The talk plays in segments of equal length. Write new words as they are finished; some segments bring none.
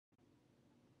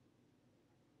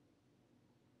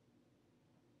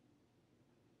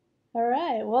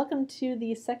Alright, welcome to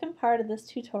the second part of this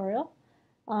tutorial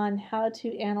on how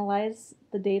to analyze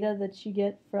the data that you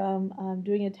get from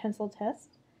doing a tensile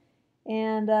test.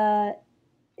 And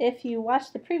if you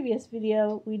watched the previous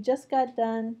video, we just got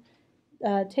done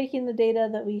taking the data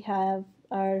that we have,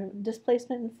 our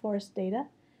displacement and force data,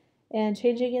 and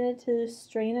changing it into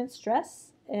strain and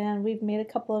stress, and we've made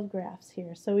a couple of graphs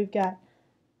here. So we've got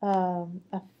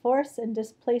a force and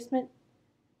displacement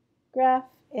graph,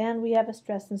 and we have a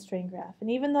stress and strain graph. And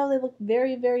even though they look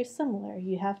very, very similar,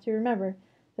 you have to remember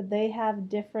that they have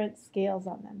different scales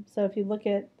on them. So if you look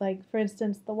at, like, for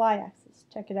instance, the y-axis,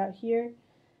 check it out here.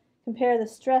 Compare the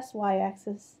stress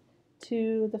y-axis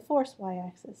to the force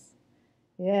y-axis.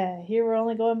 Yeah, here we're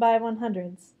only going by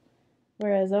 100s,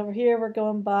 whereas over here we're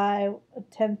going by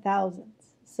 10,000s.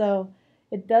 So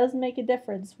it does make a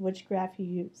difference which graph you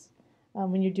use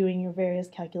when you're doing your various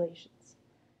calculations.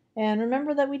 And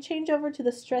remember that we change over to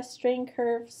the stress-strain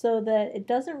curve so that it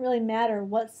doesn't really matter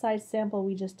what size sample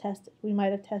we just tested. We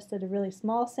might have tested a really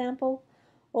small sample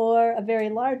or a very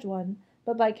large one,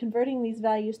 but by converting these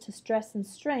values to stress and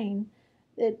strain,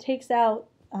 it takes out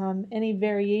any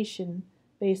variation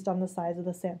based on the size of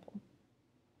the sample.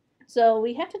 So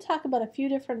we have to talk about a few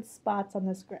different spots on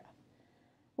this graph.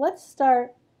 Let's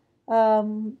start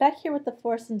back here with the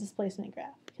force and displacement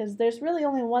graph, because there's really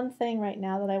only one thing right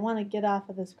now that I want to get off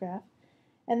of this graph,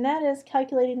 and that is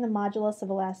calculating the modulus of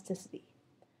elasticity.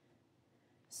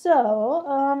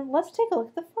 So let's take a look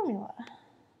at the formula.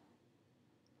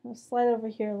 I'll slide over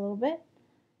here a little bit.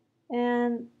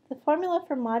 And the formula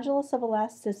for modulus of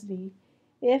elasticity,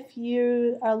 if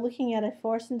you are looking at a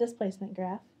force and displacement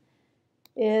graph,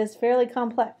 is fairly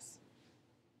complex.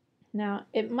 Now,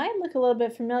 it might look a little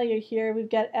bit familiar here. We've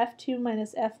got F2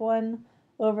 minus F1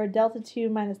 over delta 2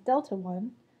 minus delta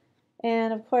 1.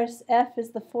 And of course, F is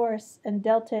the force and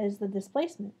delta is the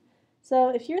displacement. So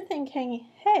if you're thinking,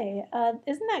 hey,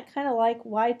 isn't that kind of like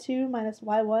y2 minus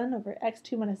y1 over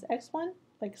x2 minus x1,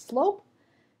 like slope?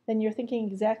 Then you're thinking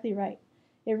exactly right.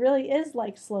 It really is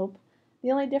like slope.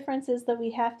 The only difference is that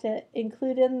we have to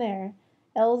include in there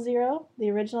L0, the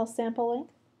original sample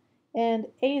length, and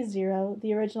A0,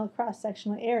 the original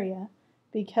cross-sectional area,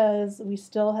 because we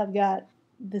still have got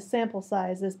the sample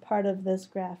size as part of this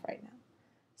graph right now.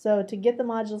 So to get the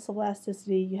modulus of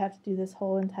elasticity, you have to do this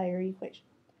whole entire equation.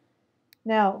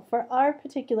 Now, for our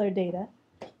particular data,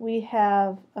 we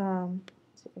have, let's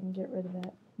see if I can get rid of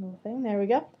that little thing. There we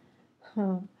go.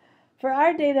 For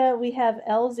our data, we have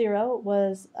L0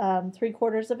 was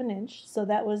 3/4 of an inch, so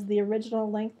that was the original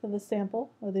length of the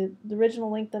sample, or the original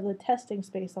length of the testing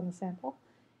space on the sample.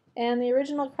 And the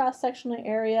original cross-sectional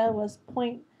area was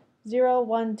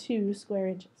 0.012 square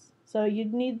inches. So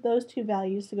you'd need those two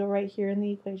values to go right here in the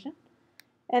equation.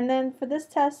 And then for this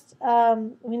test,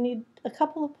 we need a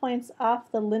couple of points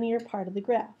off the linear part of the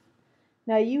graph.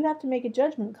 Now you have to make a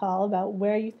judgment call about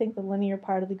where you think the linear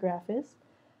part of the graph is.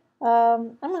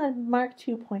 I'm going to mark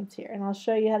 2 points here, and I'll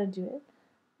show you how to do it.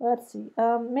 Let's see.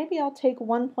 Maybe I'll take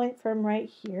 1 point from right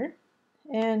here,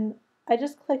 and I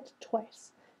just clicked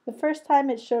twice. The first time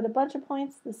it showed a bunch of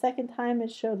points, the second time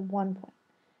it showed 1 point.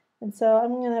 And so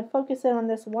I'm going to focus in on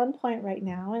this 1 point right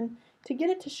now, and to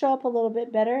get it to show up a little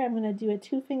bit better, I'm going to do a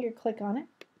 2-finger click on it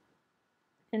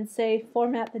and say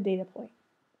format the data point.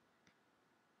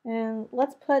 And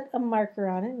let's put a marker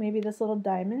on it, maybe this little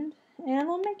diamond, and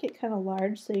we'll make it kind of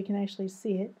large so you can actually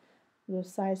see it. We'll go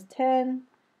size 10,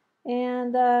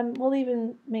 and we'll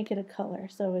even make it a color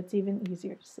so it's even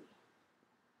easier to see.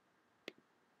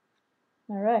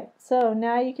 Alright, so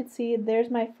now you can see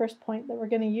there's my first point that we're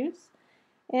going to use.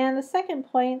 And the second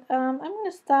point, I'm going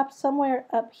to stop somewhere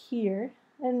up here.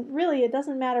 And really, it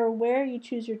doesn't matter where you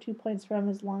choose your 2 points from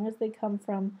as long as they come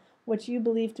from what you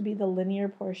believe to be the linear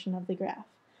portion of the graph.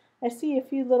 I see a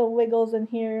few little wiggles in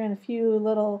here and a few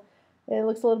little, it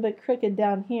looks a little bit crooked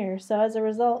down here. So as a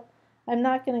result, I'm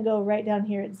not going to go right down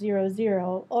here at 0,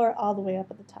 0 or all the way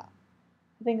up at the top.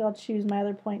 I think I'll choose my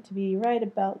other point to be right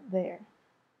about there.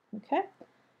 Okay?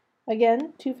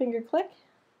 Again, 2-finger click.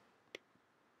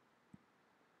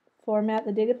 Format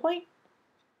the data point.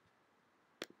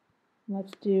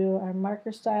 Let's do our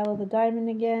marker style of the diamond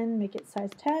again, make it size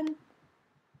 10.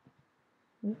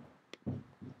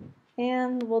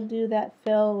 And we'll do that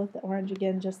fill with the orange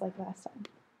again, just like last time.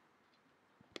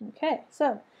 Okay,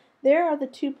 so there are the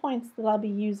 2 points that I'll be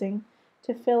using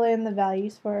to fill in the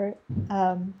values for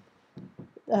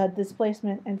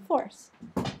displacement and force.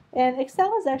 And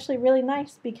Excel is actually really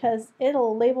nice because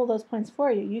it'll label those points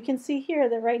for you. You can see here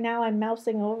that right now I'm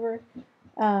mousing over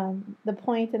the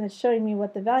point and it's showing me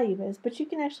what the value is, but you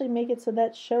can actually make it so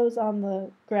that shows on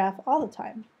the graph all the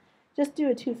time. Just do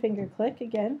a 2-finger click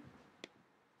again,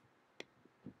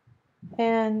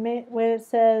 and where it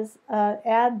says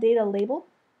add data label.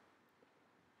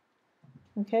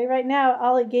 Okay, right now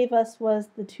all it gave us was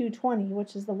the 220,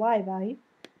 which is the Y value,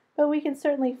 but we can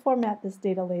certainly format this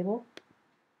data label.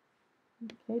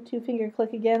 Okay, two-finger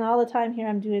click again. All the time here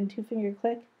I'm doing two-finger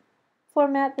click.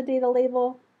 Format the data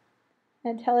label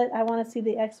and tell it I want to see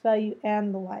the X value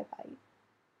and the Y value.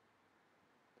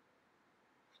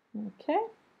 Okay,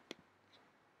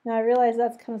 now I realize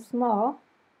that's kind of small.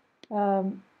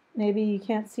 Maybe you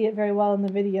can't see it very well in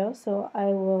the video, so I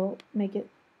will make it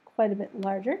quite a bit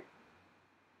larger.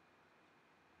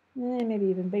 Maybe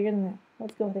even bigger than that.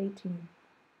 Let's go with 18.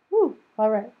 Woo!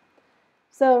 Alright.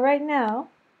 So right now,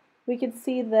 we can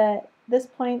see that this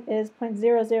point is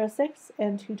 0.006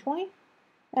 and 220,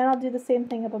 and I'll do the same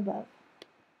thing up above.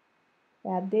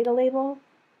 Add data label,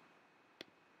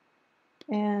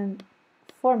 and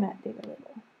format data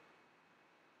label.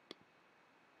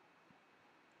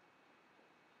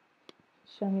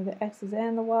 Show me the X's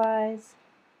and the Y's,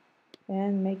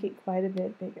 and make it quite a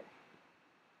bit bigger.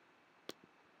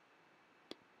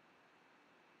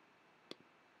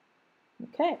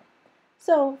 Okay,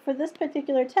 so for this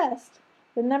particular test,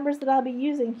 the numbers that I'll be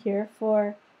using here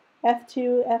for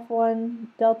F2, F1,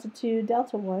 delta 2,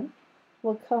 delta 1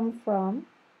 will come from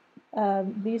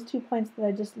these 2 points that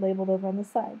I just labeled over on the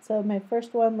side. So my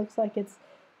first one looks like it's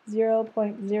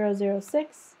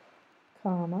 0.006,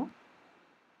 comma,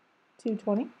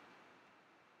 220.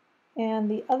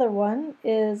 And the other one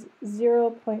is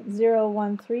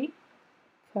 0.013,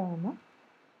 comma,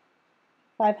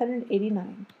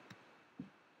 589.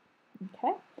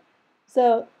 Okay,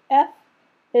 so F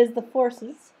is the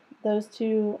forces. Those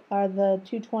two are the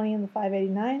 220 and the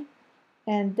 589.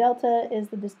 And delta is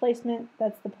the displacement.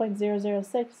 That's the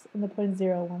 0.006 and the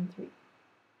 0.013.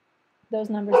 Those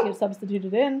numbers get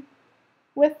substituted in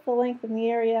with the length and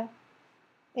the area.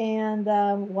 And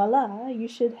voila, you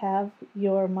should have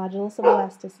your modulus of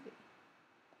elasticity.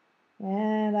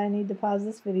 And I need to pause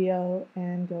this video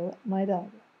and go let my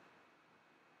dog.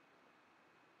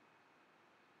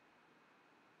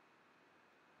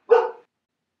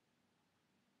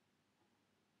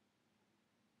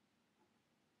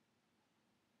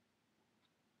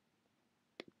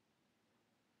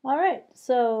 All right,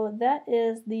 so that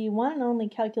is the one and only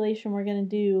calculation we're going to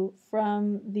do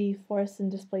from the force and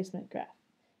displacement graph.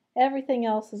 Everything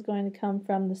else is going to come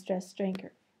from the stress-strain curve.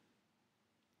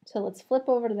 So let's flip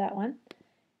over to that one,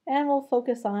 and we'll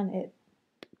focus on it.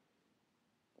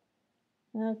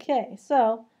 Okay,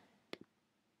 so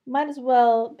might as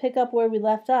well pick up where we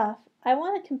left off. I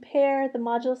want to compare the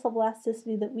modulus of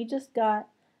elasticity that we just got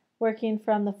working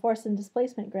from the force and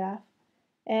displacement graph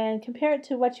and compare it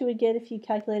to what you would get if you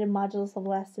calculated modulus of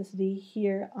elasticity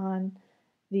here on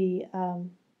the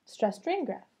stress-strain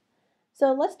graph.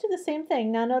 So let's do the same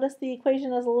thing. Now notice the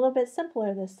equation is a little bit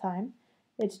simpler this time.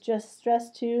 It's just stress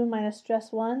 2 minus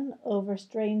stress 1 over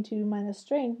strain 2 minus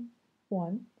strain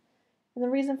 1. And the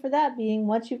reason for that being,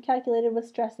 once you've calculated with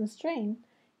stress and strain,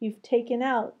 you've taken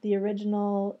out the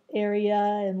original area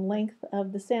and length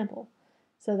of the sample.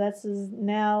 So this is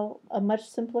now a much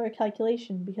simpler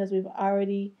calculation because we've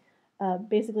already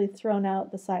basically thrown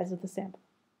out the size of the sample.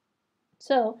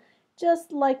 So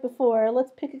just like before,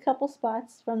 let's pick a couple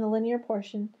spots from the linear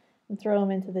portion and throw them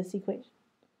into this equation.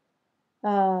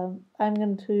 I'm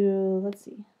going to, let's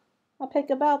see, I'll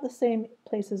pick about the same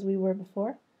places we were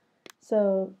before.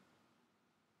 So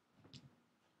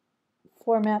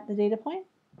format the data point.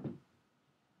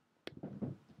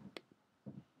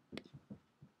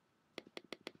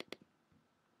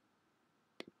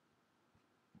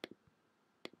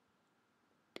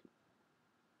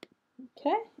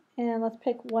 Okay, and let's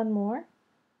pick one more.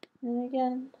 And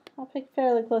again, I'll pick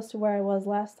fairly close to where I was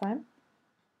last time.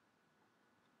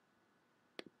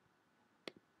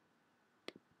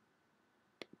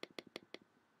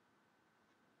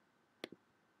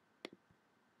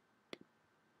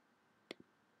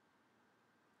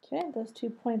 Okay, those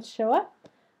 2 points show up.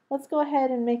 Let's go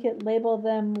ahead and make it label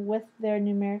them with their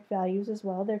numeric values as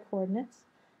well, their coordinates.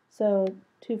 So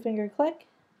two-finger click,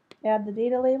 add the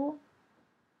data label,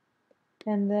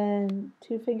 and then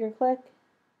two-finger click,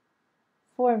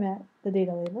 format the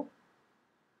data label.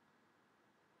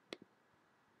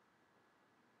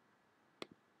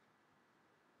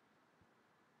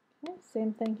 Okay,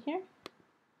 same thing here.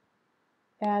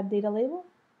 Add data label,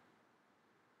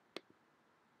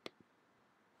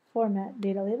 format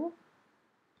data label,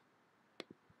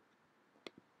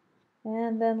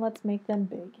 and then let's make them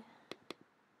big.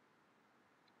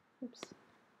 Oops.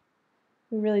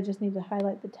 We really just need to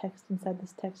highlight the text inside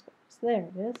this text box. There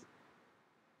it is.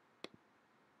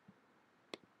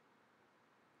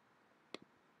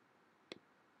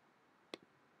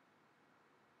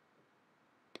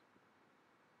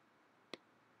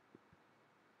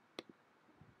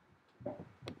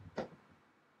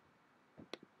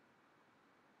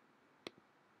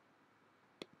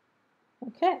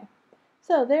 Okay,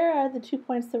 so there are the 2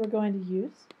 points that we're going to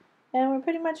use, and we're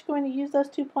pretty much going to use those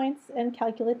 2 points and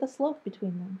calculate the slope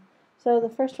between them. So the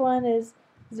first one is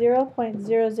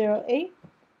 0.008,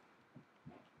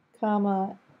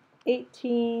 comma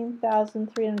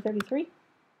 18,333.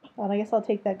 Well, I guess I'll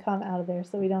take that comma out of there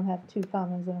so we don't have 2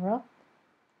 commas in a row.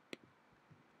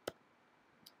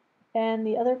 And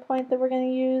the other point that we're going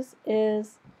to use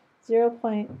is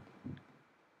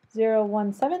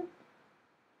 0.017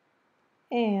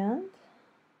 and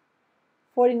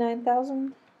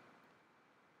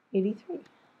 49,083.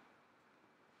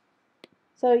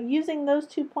 So using those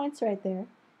 2 points right there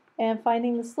and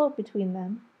finding the slope between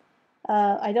them,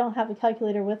 I don't have a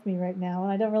calculator with me right now,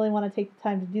 and I don't really want to take the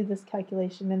time to do this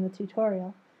calculation in the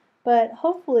tutorial, but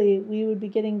hopefully we would be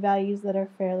getting values that are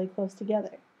fairly close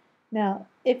together. Now,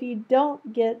 if you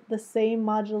don't get the same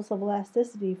modulus of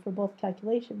elasticity for both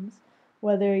calculations,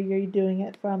 whether you're doing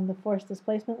it from the force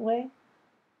displacement way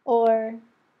or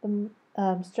the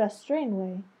stress-strain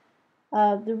way,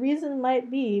 the reason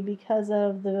might be because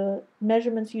of the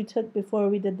measurements you took before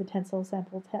we did the tensile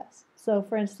sample test. So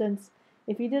for instance,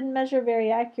 if you didn't measure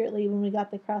very accurately when we got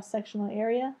the cross-sectional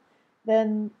area,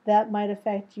 then that might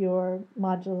affect your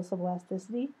modulus of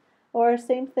elasticity. Or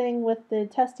same thing with the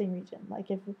testing region. Like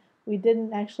if we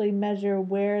didn't actually measure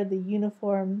where the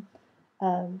uniform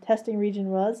testing region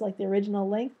was, like the original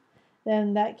length,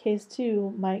 then that case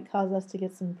too might cause us to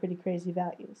get some pretty crazy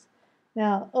values.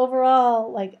 Now,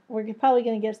 overall, like we're probably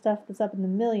going to get stuff that's up in the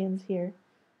millions here,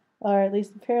 or at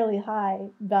least fairly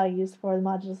high values for the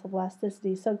modulus of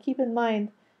elasticity. So keep in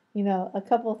mind, you know, a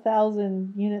couple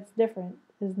thousand units different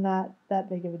is not that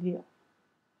big of a deal.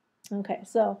 Okay,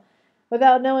 so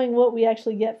without knowing what we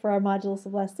actually get for our modulus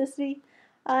of elasticity,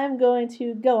 I'm going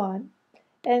to go on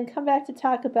and come back to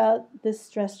talk about this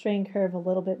stress-strain curve a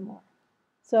little bit more.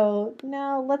 So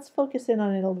now let's focus in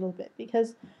on it a little bit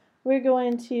because we're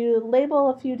going to label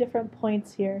a few different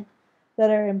points here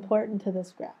that are important to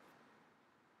this graph.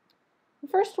 The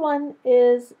first one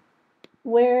is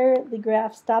where the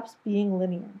graph stops being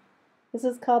linear. This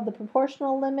is called the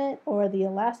proportional limit or the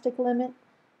elastic limit,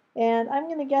 and I'm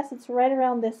going to guess it's right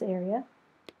around this area.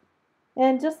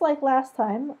 And just like last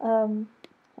time,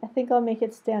 I think I'll make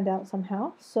it stand out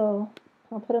somehow. So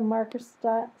I'll put a marker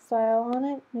style on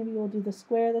it. Maybe we'll do the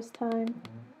square this time.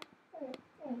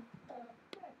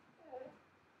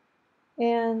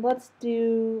 And let's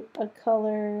do a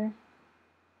color,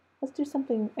 let's do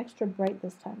something extra bright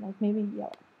this time, like maybe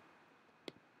yellow.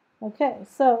 Okay,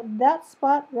 so that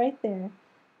spot right there,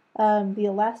 the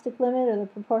elastic limit or the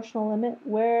proportional limit,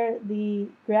 where the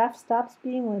graph stops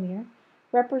being linear,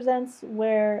 represents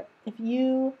where if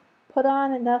you put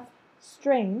on enough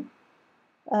strain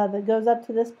that goes up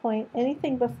to this point,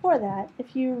 anything before that,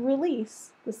 if you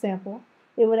release the sample,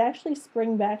 it would actually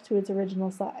spring back to its original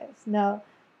size. Now,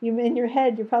 in your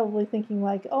head, you're probably thinking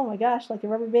like, oh my gosh, like a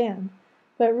rubber band.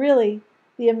 But really,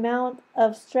 the amount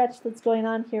of stretch that's going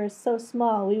on here is so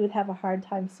small, we would have a hard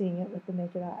time seeing it with the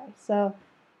naked eye. So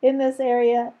in this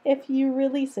area, if you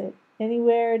release it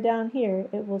anywhere down here,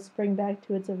 it will spring back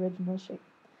to its original shape.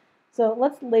 So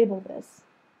let's label this.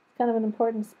 It's kind of an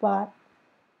important spot.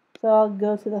 So I'll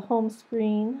go to the home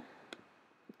screen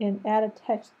and add a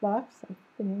text box, I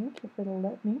think, if it'll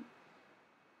let me.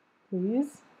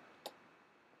 Please.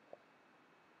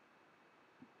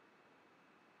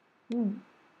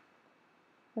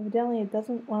 Evidently it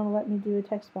doesn't want to let me do a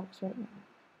text box right now.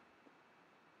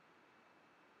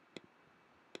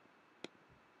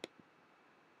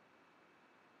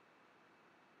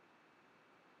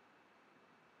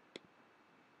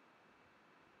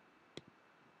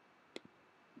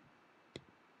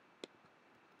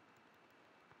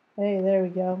 Hey, there we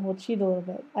go. We'll cheat a little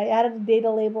bit. I added a data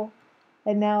label,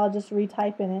 and now I'll just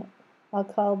retype in it. I'll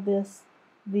call this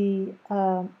the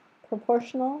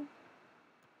proportional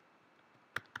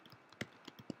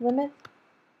limit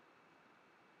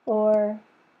or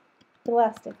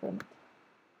elastic limit.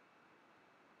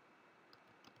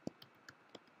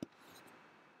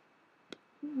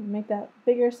 Make that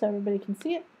bigger so everybody can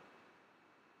see it.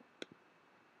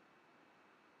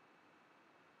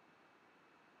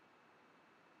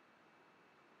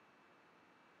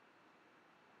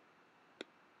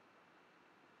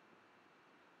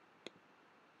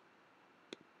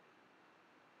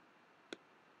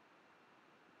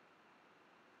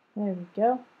 There we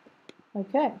go.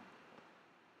 Okay.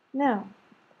 Now,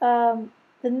 the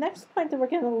next point that we're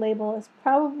going to label is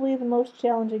probably the most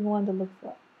challenging one to look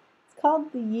for. It's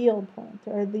called the yield point,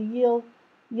 or the yield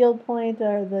point,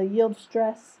 or the yield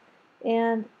stress.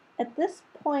 And at this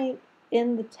point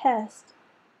in the test,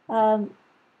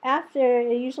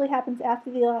 it usually happens after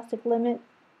the elastic limit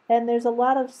and there's a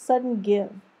lot of sudden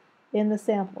give in the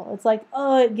sample. It's like,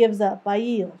 oh, it gives up, I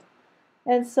yield.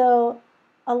 And so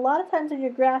a lot of times in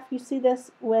your graph you see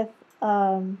this with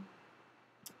a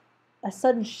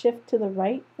sudden shift to the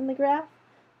right in the graph.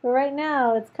 But right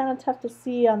now it's kind of tough to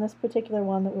see on this particular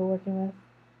one that we're working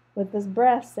with this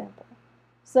brass sample.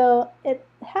 So it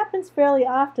happens fairly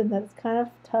often that it's kind of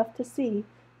tough to see.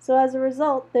 So as a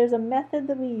result, there's a method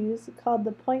that we use called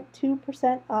the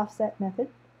 0.2% offset method.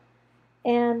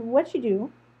 And what you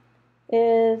do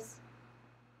is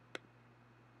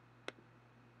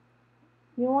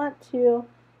you want to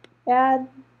add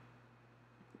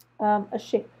a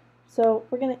shape. So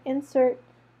we're going to insert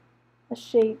a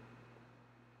shape,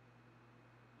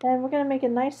 and we're going to make a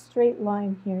nice straight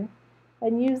line here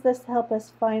and use this to help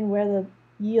us find where the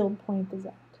yield point is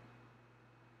at.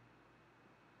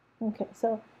 Okay,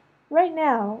 so right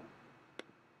now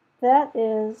that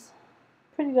is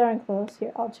pretty darn close.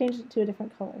 Here, I'll change it to a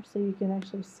different color so you can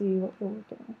actually see what we're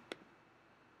working with.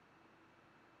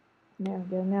 There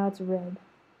we go, now it's red.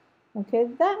 Okay,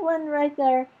 that one right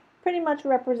there pretty much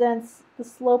represents the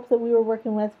slope that we were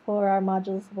working with for our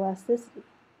modulus of elasticity.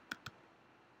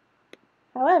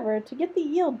 However, to get the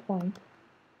yield point,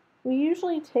 we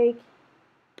usually take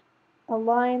a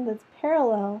line that's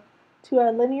parallel to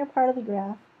our linear part of the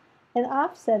graph and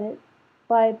offset it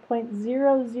by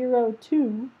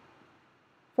 0.002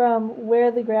 from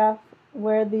where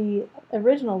the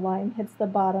original line hits the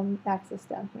bottom axis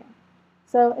down here.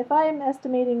 So if I am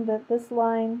estimating that this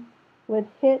line would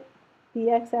hit the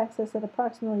x-axis at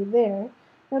approximately there,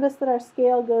 notice that our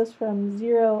scale goes from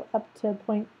 0 up to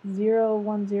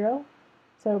 0.010,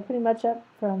 so pretty much up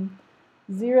from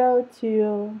 0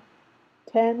 to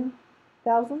 10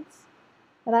 thousandths,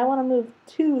 and I want to move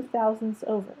 2 thousandths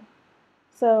over.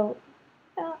 So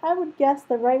I would guess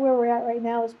that right where we're at right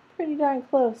now is pretty darn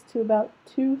close to about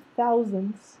 2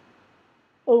 thousandths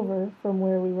over from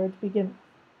where we were to begin with.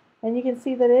 And you can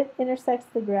see that it intersects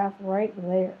the graph right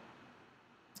there.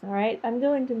 Alright, I'm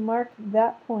going to mark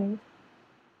that point,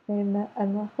 and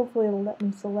hopefully it'll let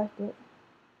me select it.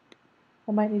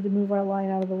 I might need to move our line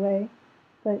out of the way,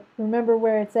 but remember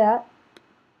where it's at.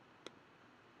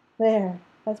 There,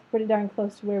 that's pretty darn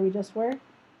close to where we just were.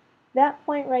 That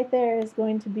point right there is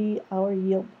going to be our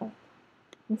yield point.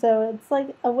 And so it's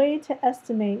like a way to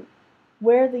estimate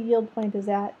where the yield point is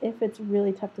at if it's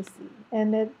really tough to see.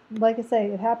 And it, like I say,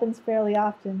 it happens fairly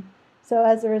often. So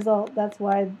as a result, that's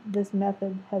why this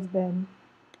method has been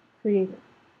created,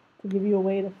 to give you a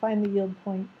way to find the yield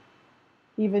point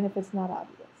even if it's not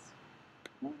obvious.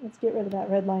 Okay, let's get rid of that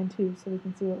red line too so we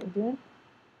can see what we're doing.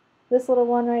 This little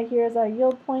one right here is our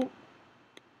yield point.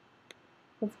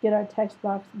 Let's get our text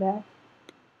box back.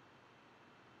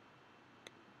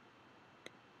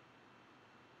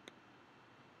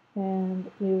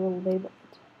 And we will label it.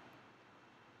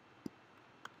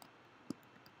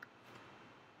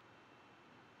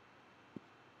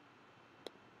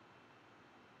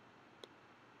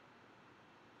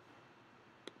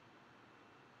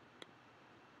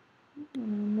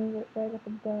 And move it right up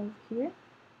above here.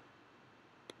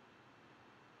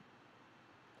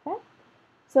 Okay.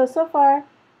 So far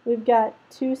we've got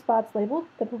two spots labeled,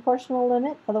 the proportional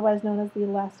limit, otherwise known as the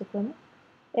elastic limit,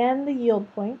 and the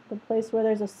yield point, the place where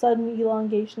there's a sudden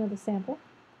elongation of the sample.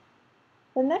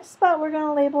 The next spot we're going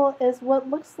to label is what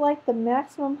looks like the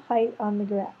maximum height on the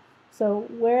graph. So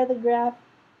where the graph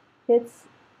hits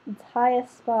its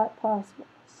highest spot possible.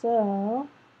 So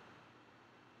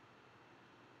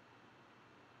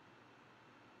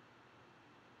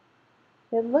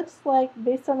it looks like,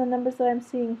 based on the numbers that I'm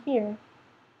seeing here,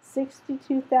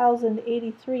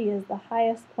 62,083 is the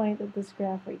highest point that this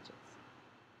graph reaches.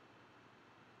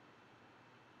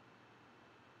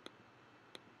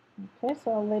 Okay,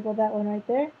 so I'll label that one right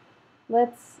there.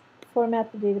 Let's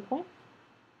format the data point.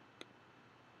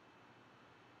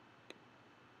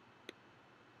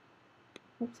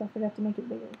 Oops, I forgot to make it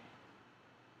bigger.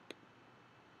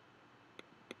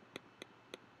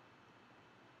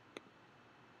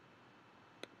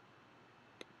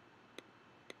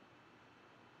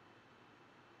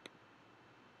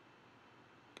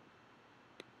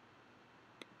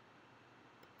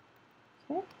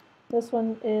 Okay, this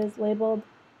one is labeled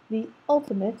the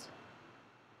ultimate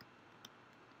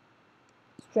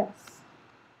stress.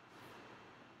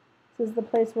 This is the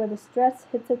place where the stress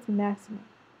hits its maximum.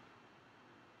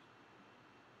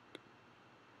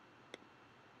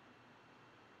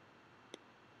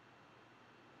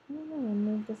 I'm going to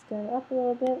move this guy up a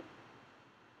little bit.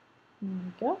 There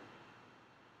we go.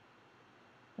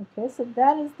 Okay, so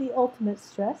that is the ultimate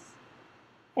stress.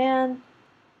 And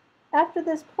after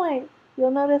this point,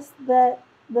 you'll notice that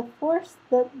the force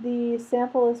that the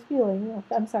sample is feeling,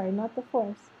 I'm sorry, not the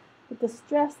force, but the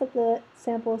stress that the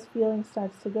sample is feeling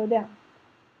starts to go down.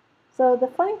 So the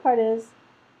funny part is,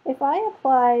 if I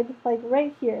applied, like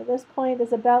right here, this point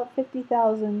is about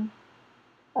 50,000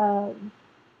 psi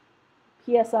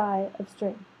of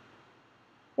strain.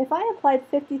 If I applied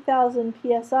 50,000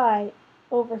 psi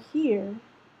over here,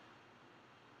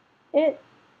 it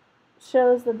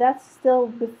shows that that's still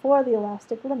before the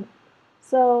elastic limit.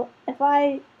 So if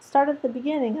I start at the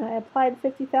beginning and I applied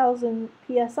 50,000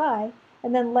 psi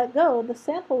and then let go, the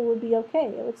sample would be okay.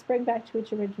 It would spring back to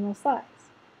its original size.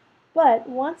 But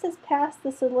once it's past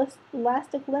this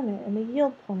elastic limit and the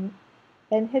yield point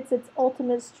and hits its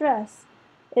ultimate stress,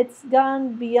 it's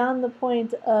gone beyond the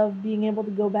point of being able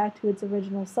to go back to its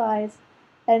original size.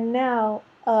 And now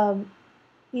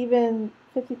even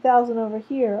 50,000 over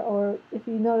here, or if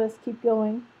you notice, keep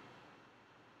going,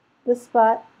 this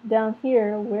spot down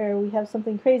here where we have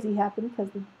something crazy happen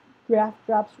because the graph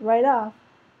drops right off,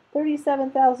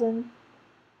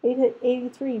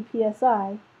 37,883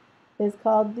 psi is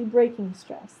called the breaking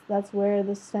stress. That's where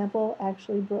the sample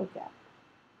actually broke at.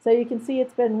 So you can see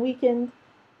it's been weakened.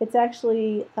 It's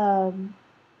actually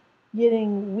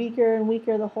getting weaker and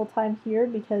weaker the whole time here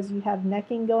because you have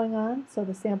necking going on. So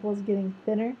the sample is getting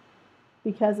thinner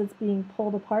because it's being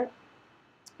pulled apart.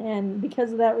 And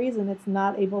because of that reason, it's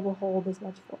not able to hold as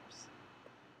much force.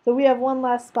 So we have one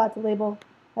last spot to label.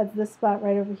 That's this spot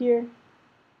right over here.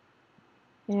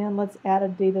 And let's add a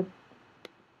data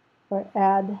point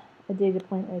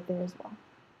right there as well.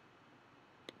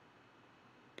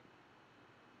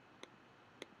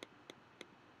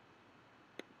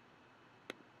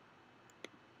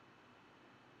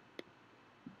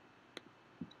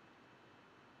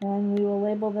 And we will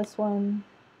label this one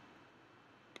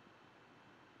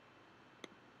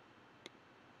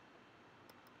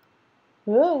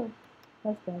Whoa,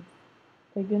 that's bad.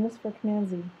 Thank goodness for Command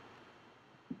Z.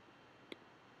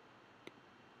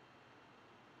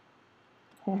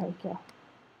 There we go.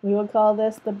 We will call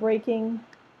this the breaking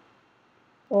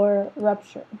or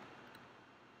rupture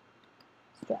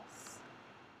stress.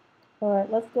 Or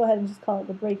let's go ahead and just call it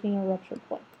the breaking or rupture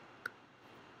point.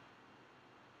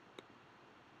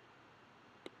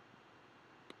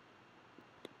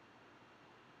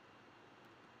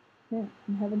 Yeah,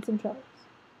 I'm having some troubles.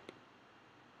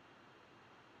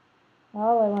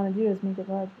 All I want to do is make it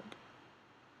larger.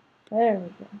 There we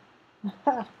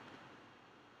go.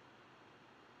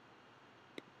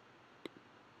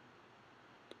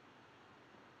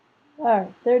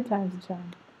 Alright, third time's a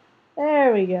charm.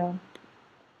 There we go.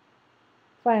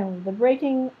 Finally, the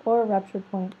breaking or rupture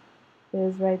point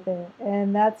is right there.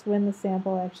 And that's when the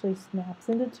sample actually snaps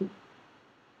into two.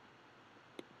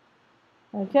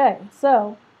 Okay,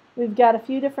 so we've got a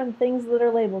few different things that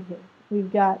are labeled here.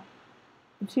 We've got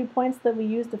the 2 points that we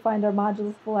use to find our modulus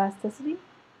of elasticity.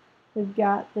 We've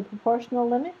got the proportional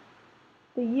limit,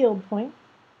 the yield point,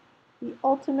 the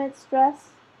ultimate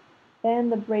stress,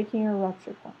 and the breaking or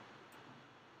rupture point.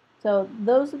 So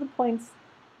those are the points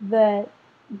that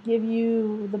give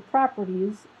you the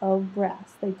properties of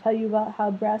brass. They tell you about how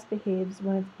brass behaves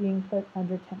when it's being put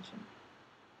under tension.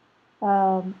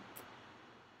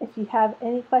 If you have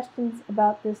any questions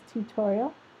about this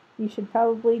tutorial, you should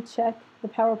probably check the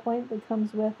PowerPoint that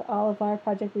comes with all of our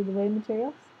Project Lead the Way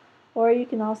materials, or you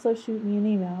can also shoot me an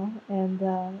email and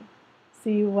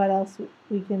see what else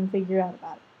we can figure out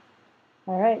about it.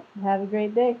 All right, have a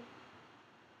great day.